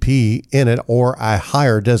RICP in it or a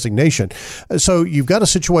higher designation. So you've got a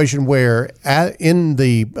situation where in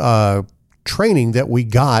the training that we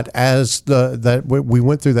got as that we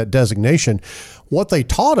went through that designation, what they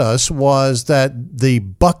taught us was that the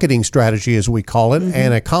bucketing strategy, as we call it,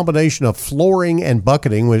 and a combination of flooring and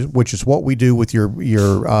bucketing, which is what we do with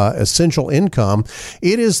your essential income,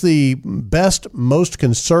 it is the best, most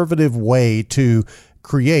conservative way to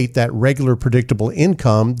create that regular, predictable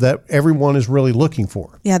income that everyone is really looking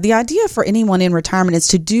for. Yeah, the idea for anyone in retirement is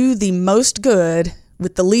to do the most good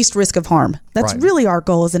with the least risk of harm. That's really our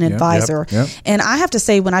goal as an advisor. Yep. And I have to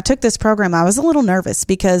say, when I took this program, I was a little nervous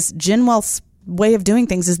because GenWealth's way of doing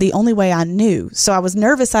things is the only way I knew. So I was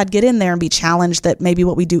nervous I'd get in there and be challenged that maybe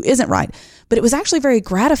what we do isn't right. But it was actually very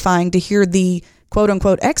gratifying to hear the quote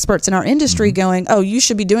unquote experts in our industry going, oh, you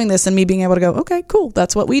should be doing this, and me being able to go, okay, cool,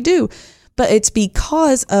 that's what we do. But it's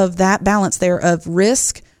because of that balance there of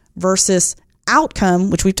risk versus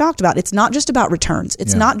outcome, which we've talked about. It's not just about returns.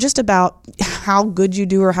 It's not just about how good you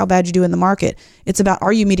do or how bad you do in the market. It's about,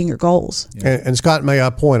 are you meeting your goals? And Scott, may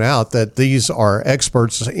I point out that these are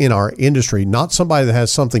experts in our industry, not somebody that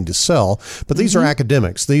has something to sell, but these are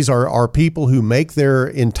academics. These are people who make their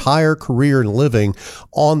entire career and living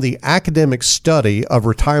on the academic study of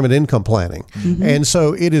retirement income planning. And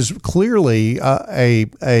so it is clearly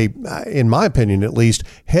in my opinion at least,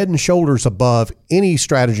 head and shoulders above any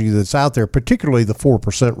strategy that's out there, particularly the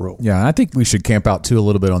 4% rule. Yeah, I think we should camp out too a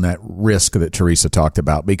little bit on that risk that Teresa talked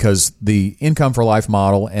about, because the Income for Life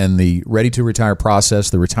model and the Ready to Retire process,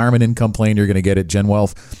 the retirement income plan you're going to get at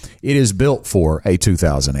GenWealth, it is built for a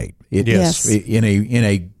 2008. In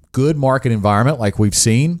a good market environment like we've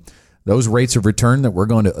seen, those rates of return that we're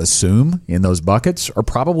going to assume in those buckets are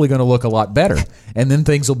probably going to look a lot better. And then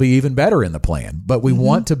things will be even better in the plan. But we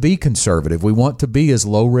want to be conservative. We want to be as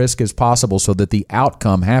low risk as possible so that the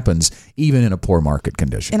outcome happens even in a poor market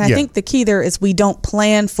condition. And I think the key there is we don't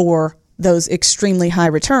plan for those extremely high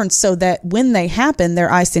returns so that when they happen,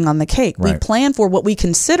 they're icing on the cake. Right. We plan for what we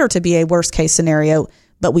consider to be a worst case scenario,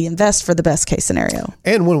 but we invest for the best case scenario.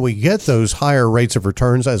 And when we get those higher rates of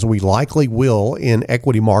returns, as we likely will in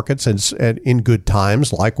equity markets and in good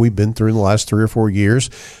times, like we've been through in the last 3 or 4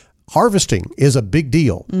 years, harvesting is a big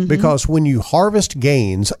deal, because when you harvest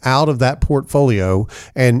gains out of that portfolio,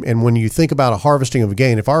 and when you think about a harvesting of a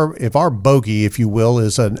gain, if our bogey, if you will,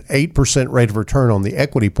 is an 8% rate of return on the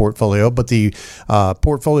equity portfolio, but the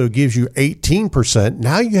portfolio gives you 18%,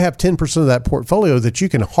 now you have 10% of that portfolio that you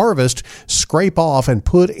can harvest, scrape off, and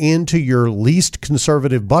put into your least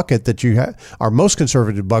conservative bucket that you have, our most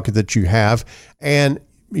conservative bucket that you have, and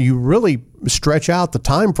you really stretch out the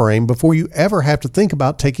time frame before you ever have to think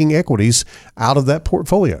about taking equities out of that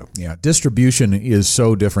portfolio. Yeah, distribution is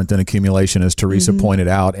so different than accumulation, as Teresa pointed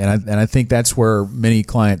out, and I think that's where many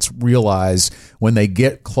clients realize when they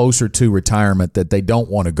get closer to retirement that they don't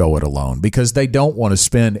want to go it alone, because they don't want to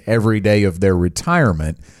spend every day of their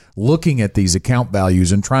retirement looking at these account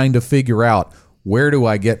values and trying to figure out where do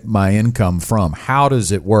I get my income from? How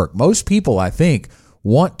does it work? Most people, I think,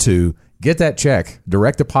 want to get that check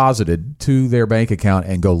direct deposited to their bank account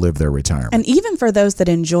and go live their retirement. And even for those that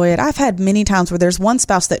enjoy it, I've had many times where there's one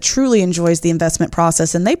spouse that truly enjoys the investment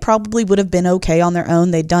process, and they probably would have been okay on their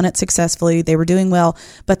own. They'd done it successfully. They were doing well,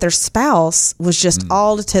 but their spouse was just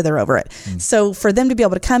all to tither over it. So for them to be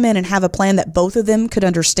able to come in and have a plan that both of them could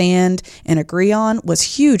understand and agree on was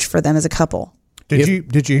huge for them as a couple.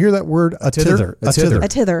 Did you hear that word? A tither. A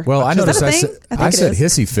tither. Well, I noticed I said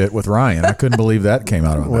hissy fit with Ryan. I couldn't believe that came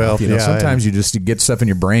out of my mouth. Sometimes you just get stuff in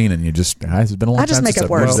your brain and it's been a long time just make since up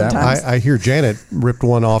words sometimes. I hear Janet ripped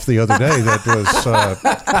one off the other day that was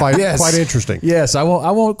quite interesting. Yes, I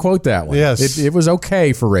won't quote that one. Yes. It was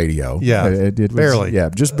okay for radio. Yeah, it was, barely. Yeah,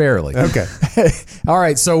 just barely. Okay. All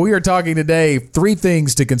right, so we are talking today 3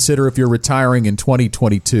 things to consider if you're retiring in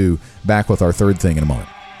 2022. Back with our third thing in a moment.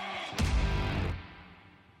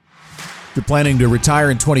 If you're planning to retire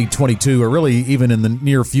in 2022 or really even in the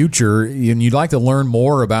near future and you'd like to learn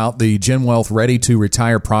more about the Gen Wealth Ready to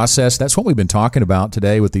Retire process, that's what we've been talking about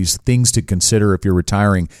today with these things to consider if you're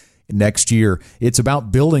retiring next year. It's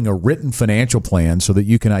about building a written financial plan so that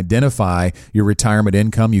you can identify your retirement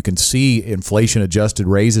income. You can see inflation-adjusted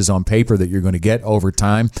raises on paper that you're going to get over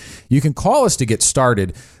time. You can call us to get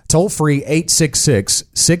started. Toll-free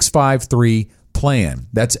 866-653-PLAN.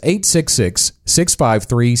 That's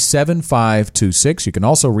 866-653-7526. You can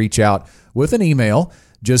also reach out with an email.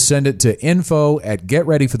 Just send it to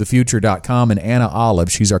info@getreadyforthefuture.com, and Anna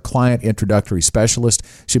Olive, she's our client introductory specialist.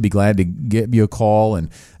 She'd be glad to give you a call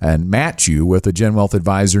and match you with a Gen Wealth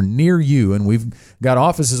advisor near you. And we've got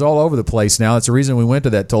offices all over the place now. That's the reason we went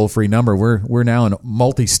to that toll-free number. We're now in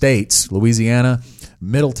multi-states, Louisiana,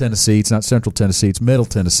 Middle Tennessee. It's not Central Tennessee. It's Middle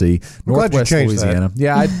Tennessee, Northwest Louisiana. That.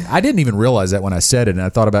 Yeah, I didn't even realize that when I said it, and I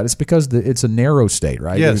thought about it. It's because it's a narrow state,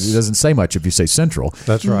 right? Yes. It doesn't say much if you say Central.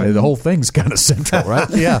 That's right. The whole thing's kind of central, right?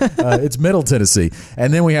 Yeah. It's Middle Tennessee.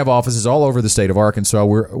 And then we have offices all over the state of Arkansas.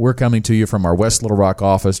 We're coming to you from our West Little Rock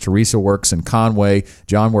office. Teresa works in Conway.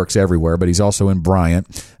 John works everywhere, but he's also in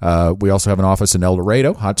Bryant. We also have an office in El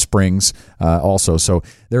Dorado, Hot Springs also. So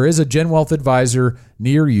there is a Gen Wealth advisor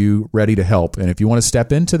near you ready to help. And if you want to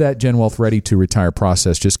step into that Gen Wealth Ready to Retire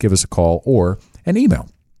process, just give us a call or an email.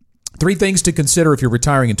 3 things to consider if you're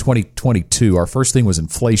retiring in 2022. Our first thing was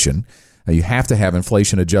inflation. You have to have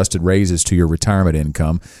inflation-adjusted raises to your retirement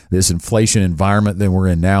income. This inflation environment that we're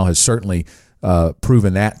in now has certainly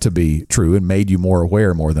proven that to be true and made you more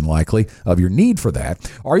aware, more than likely, of your need for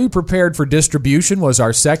that. Are you prepared for distribution was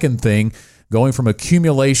our second thing. Going from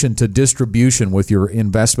accumulation to distribution with your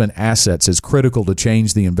investment assets is critical to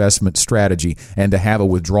change the investment strategy and to have a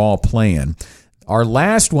withdrawal plan. Our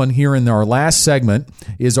last one here in our last segment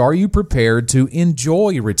is, are you prepared to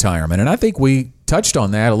enjoy retirement? And I think we touched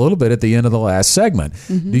on that a little bit at the end of the last segment.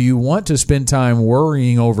 Mm-hmm. Do you want to spend time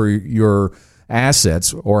worrying over your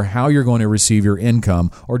assets or how you're going to receive your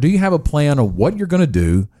income? Or do you have a plan of what you're going to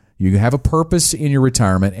do? You have a purpose in your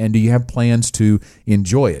retirement, and do you have plans to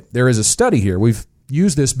enjoy it? There is a study here. We've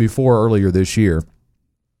used this before earlier this year.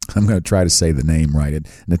 I'm going to try to say the name right.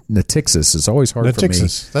 Natixis. It's always hard for me to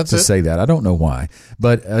say that. I don't know why.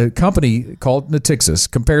 But a company called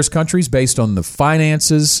Natixis compares countries based on the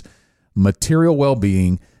finances, material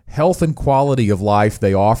well-being, health, and quality of life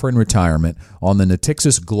they offer in retirement on the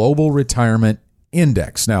Natixis Global Retirement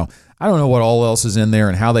Index. Now, I don't know what all else is in there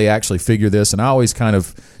and how they actually figure this, and I always kind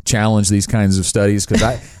of challenge these kinds of studies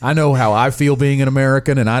because I know how I feel being an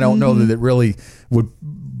American, and I don't know that it really would.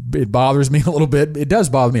 It bothers me a little bit. It does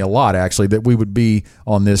bother me a lot, actually, that we would be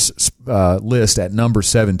on this list at number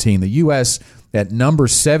 17. The U.S. at number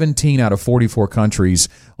 17 out of 44 countries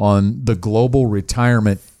on the Global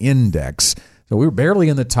Retirement Index. So we were barely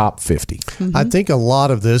in the top 50. Mm-hmm. I think a lot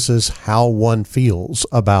of this is how one feels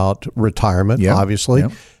about retirement, obviously.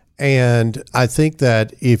 Yep. And I think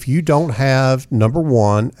that if you don't have, number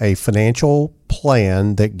one, a financial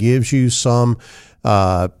plan that gives you some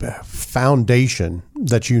foundation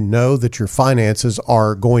that you know that your finances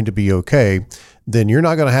are going to be okay, then you're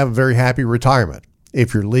not going to have a very happy retirement.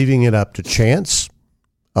 If you're leaving it up to chance,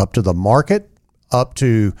 up to the market, up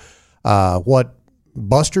to what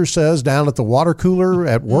Buster says down at the water cooler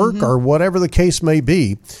at work or whatever the case may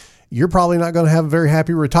be, you're probably not going to have a very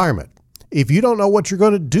happy retirement. If you don't know what you're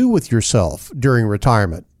going to do with yourself during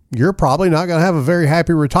retirement, you're probably not going to have a very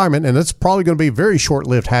happy retirement, and it's probably going to be very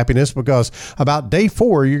short-lived happiness, because about day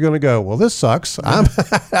 4, you're going to go, well, this sucks.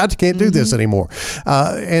 I can't do this anymore.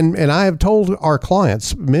 And I have told our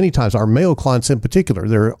clients many times, our male clients in particular,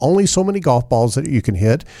 there are only so many golf balls that you can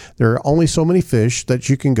hit. There are only so many fish that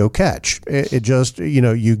you can go catch. It just,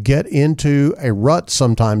 you get into a rut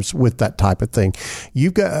sometimes with that type of thing.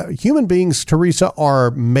 You've got human beings, Teresa,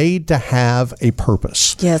 are made to have a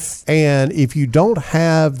purpose. Yes. And if you don't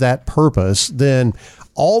have that purpose, then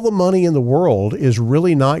all the money in the world is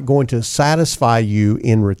really not going to satisfy you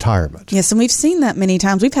in retirement. Yes, and we've seen that many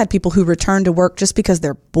times. We've had people who return to work just because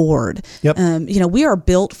they're bored. Yep. We are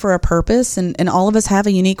built for a purpose, and all of us have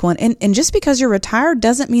a unique one. And just because you're retired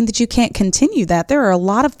doesn't mean that you can't continue that. There are a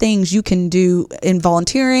lot of things you can do in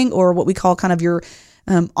volunteering, or what we call kind of your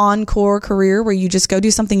encore career, where you just go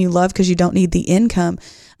do something you love because you don't need the income.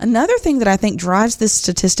 Another thing that I think drives this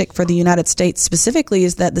statistic for the United States specifically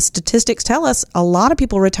is that the statistics tell us a lot of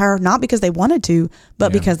people retire not because they wanted to,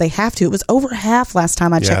 but because they have to. It was over half last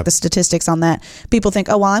time I checked the statistics on that. People think,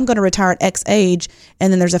 oh, well, I'm going to retire at X age,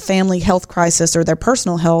 and then there's a family health crisis or their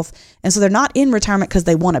personal health, and so they're not in retirement because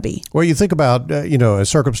they want to be. Well, you think about, a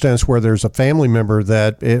circumstance where there's a family member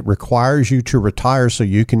that it requires you to retire so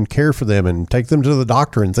you can care for them and take them to the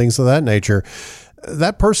doctor and things of that nature.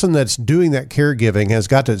 That person that's doing that caregiving has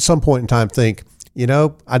got to at some point in time think,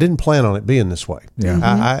 I didn't plan on it being this way.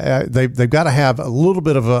 Yeah. They've got to have a little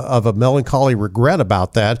bit of a melancholy regret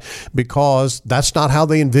about that, because that's not how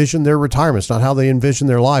they envision their retirement. It's not how they envision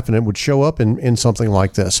their life, and it would show up in something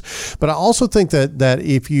like this. But I also think that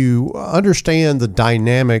if you understand the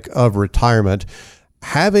dynamic of retirement,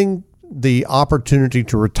 having the opportunity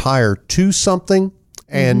to retire to something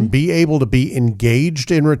and be able to be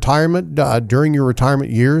engaged in retirement during your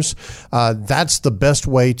retirement years, that's the best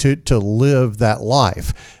way to live that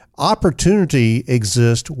life. Opportunity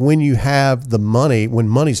exists when you have the money, when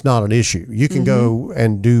money's not an issue. You can go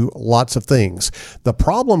and do lots of things. The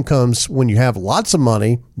problem comes when you have lots of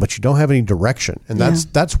money, but you don't have any direction. And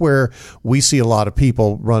that's where we see a lot of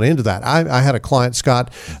people run into that. I had a client,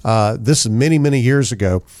 Scott, this is many, many years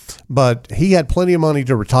ago, but he had plenty of money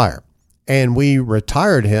to retire. And we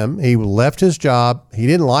retired him. He left his job. He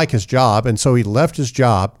didn't like his job, and so he left his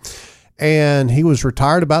job. And he was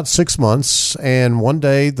retired about 6 months. And one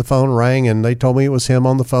day the phone rang, and they told me it was him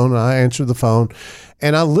on the phone. And I answered the phone,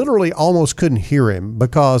 and I literally almost couldn't hear him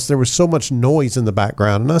because there was so much noise in the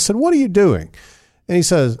background. And I said, "What are you doing?" And he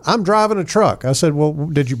says, "I'm driving a truck." I said, "Well,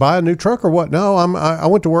 did you buy a new truck or what?" "No, I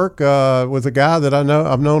went to work with a guy that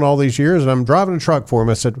I've known all these years, and I'm driving a truck for him."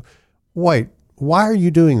 I said, "Wait. Why are you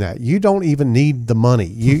doing that? You don't even need the money.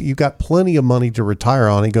 You got plenty of money to retire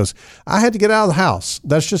on." He goes, "I had to get out of the house.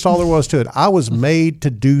 That's just all there was to it. I was made to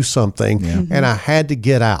do something, and I had to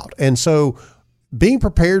get out." And so being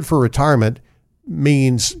prepared for retirement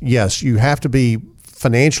means, yes, you have to be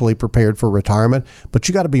financially prepared for retirement, but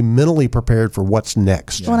you got to be mentally prepared for what's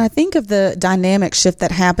next. When I think of the dynamic shift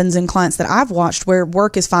that happens in clients that I've watched where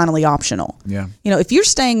work is finally optional. Yeah. If you're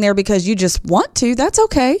staying there because you just want to, that's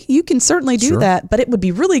okay. You can certainly do that, but it would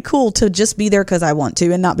be really cool to just be there because I want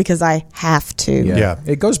to and not because I have to. Yeah.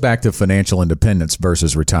 It goes back to financial independence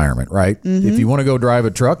versus retirement, right? If you want to go drive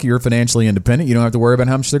a truck, you're financially independent. You don't have to worry about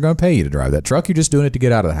how much they're going to pay you to drive that truck. You're just doing it to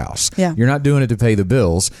get out of the house. Yeah. You're not doing it to pay the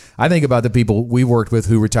bills. I think about the people we worked with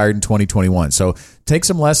who retired in 2021. So take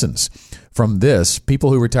some lessons from this. People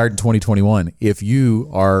who retired in 2021, if you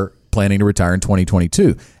are planning to retire in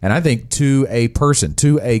 2022. And I think to a person,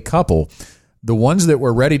 to a couple, the ones that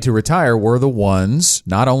were ready to retire were the ones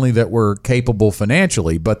not only that were capable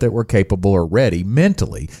financially, but that were capable or ready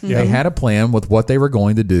mentally. They had a plan with what they were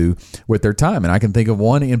going to do with their time. And I can think of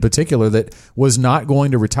one in particular that was not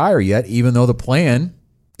going to retire yet, even though the plan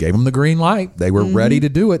gave them the green light. They were ready to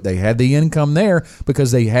do it. They had the income there because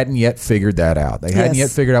they hadn't yet figured that out. They hadn't yet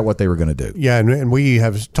figured out what they were going to do. Yeah, and we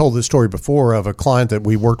have told this story before of a client that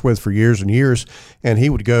we worked with for years and years, and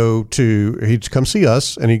he'd come see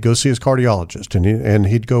us, and he'd go see his cardiologist, and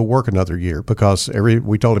he'd go work another year because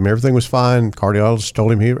we told him everything was fine. Cardiologist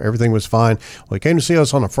told him everything was fine. Well, he came to see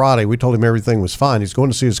us on a Friday. We told him everything was fine. He's going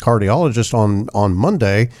to see his cardiologist on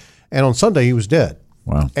Monday, and on Sunday he was dead.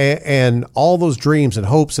 Wow. And all those dreams and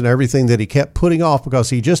hopes and everything that he kept putting off because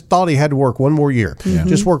he just thought he had to work one more year.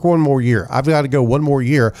 Just work one more year. I've got to go one more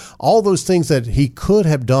year. All those things that he could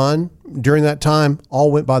have done during that time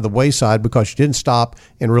all went by the wayside because you didn't stop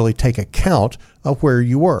and really take account of where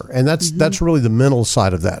you were. And that's really the mental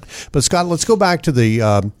side of that. But Scott, let's go back to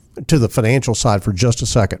the financial side for just a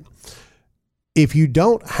second. If you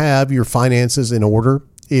don't have your finances in order,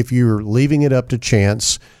 if you're leaving it up to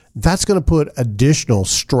chance, that's going to put additional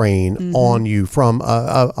strain on you from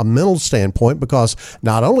a mental standpoint, because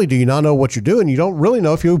not only do you not know what you're doing, you don't really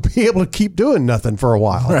know if you'll be able to keep doing nothing for a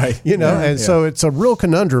while. Right. So it's a real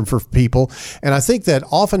conundrum for people. And I think that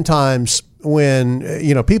oftentimes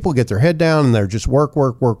when, people get their head down and they're just work,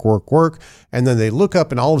 and then they look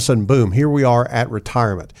up and all of a sudden, boom, here we are at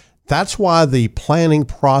retirement. That's why the planning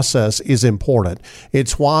process is important.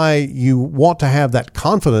 It's why you want to have that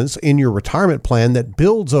confidence in your retirement plan that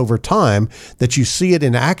builds over time, that you see it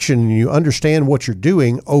in action and you understand what you're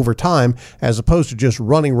doing over time, as opposed to just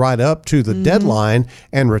running right up to the deadline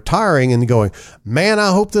and retiring and going, man,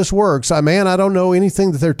 I hope this works. I don't know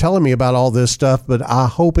anything that they're telling me about all this stuff, but I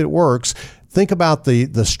hope it works. Think about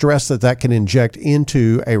the stress that can inject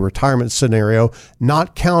into a retirement scenario,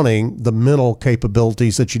 not counting the mental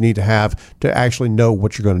capabilities that you need to have to actually know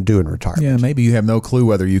what you're going to do in retirement. Yeah, maybe you have no clue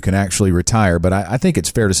whether you can actually retire, but I think it's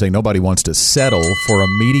fair to say nobody wants to settle for a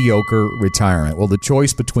mediocre retirement. Well, the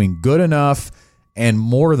choice between good enough and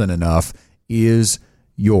more than enough is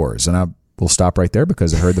yours. And we'll stop right there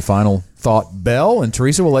because I heard the final thought bell, and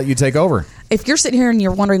Teresa, will let you take over. If you're sitting here and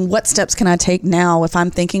you're wondering what steps can I take now if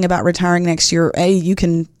I'm thinking about retiring next year, you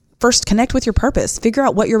can first connect with your purpose. Figure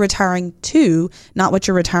out what you're retiring to, not what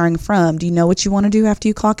you're retiring from. Do you know what you want to do after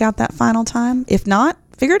you clock out that final time? If not,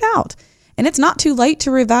 figure it out. And it's not too late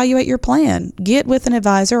to reevaluate your plan. Get with an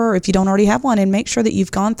advisor, or if you don't already have one, and make sure that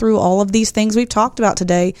you've gone through all of these things we've talked about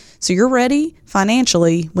today so you're ready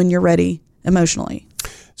financially when you're ready emotionally.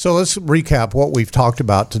 So let's recap what we've talked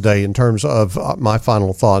about today in terms of my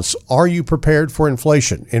final thoughts. Are you prepared for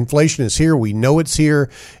inflation? Inflation is here. We know it's here.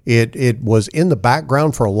 It was in the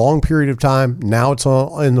background for a long period of time. Now it's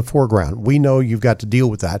in the foreground. We know you've got to deal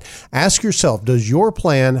with that. Ask yourself, does your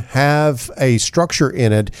plan have a structure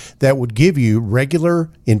in it that would give you regular,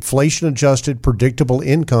 inflation-adjusted, predictable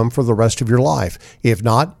income for the rest of your life? If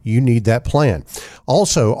not, you need that plan.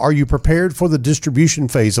 Also, are you prepared for the distribution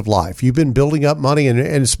phase of life? You've been building up money, and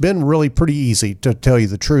it's been really pretty easy, to tell you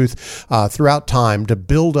the truth, throughout time to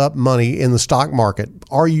build up money in the stock market.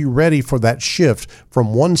 Are you ready for that shift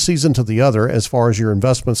from one season to the other as far as your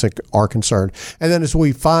investments are concerned? And then, as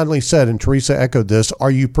we finally said, and Teresa echoed this,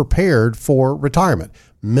 are you prepared for retirement?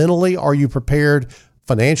 Mentally, are you prepared?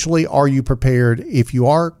 Financially, are you prepared? If you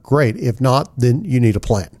are, great. If not, then you need a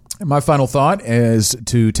plan. And my final thought is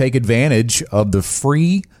to take advantage of the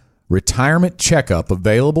free retirement checkup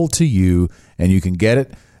available to you, and you can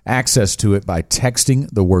get access to it by texting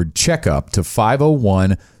the word checkup to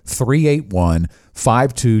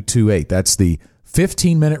 501-381-5228. That's the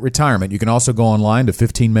 15-minute retirement. You can also go online to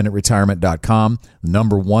 15minuteretirement.com,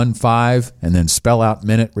 number 15, and then spell out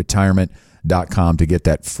minuteretirement.com to get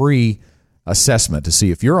that free assessment to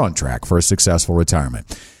see if you're on track for a successful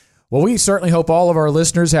retirement. Well, we certainly hope all of our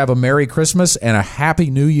listeners have a Merry Christmas and a Happy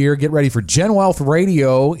New Year. Get ready for Gen Wealth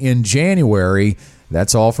Radio in January.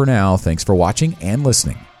 That's all for now. Thanks for watching and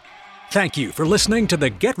listening. Thank you for listening to the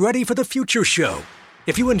Get Ready for the Future show.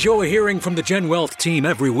 If you enjoy hearing from the Gen Wealth team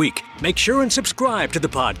every week, make sure and subscribe to the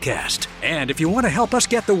podcast. And if you want to help us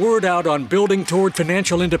get the word out on building toward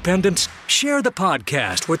financial independence, share the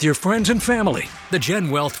podcast with your friends and family. The Gen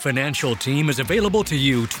Wealth financial team is available to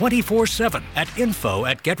you 24/7 at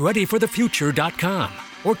info@getreadyforthefuture.com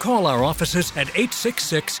or call our offices at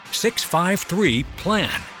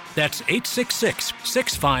 866-653-PLAN. That's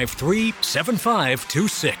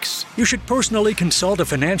 866-653-7526. You should personally consult a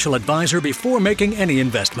financial advisor before making any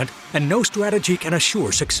investment, and no strategy can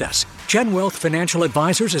assure success. Gen Wealth Financial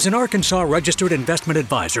Advisors is an Arkansas registered investment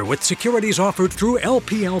advisor with securities offered through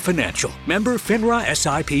LPL Financial, member FINRA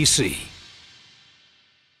SIPC.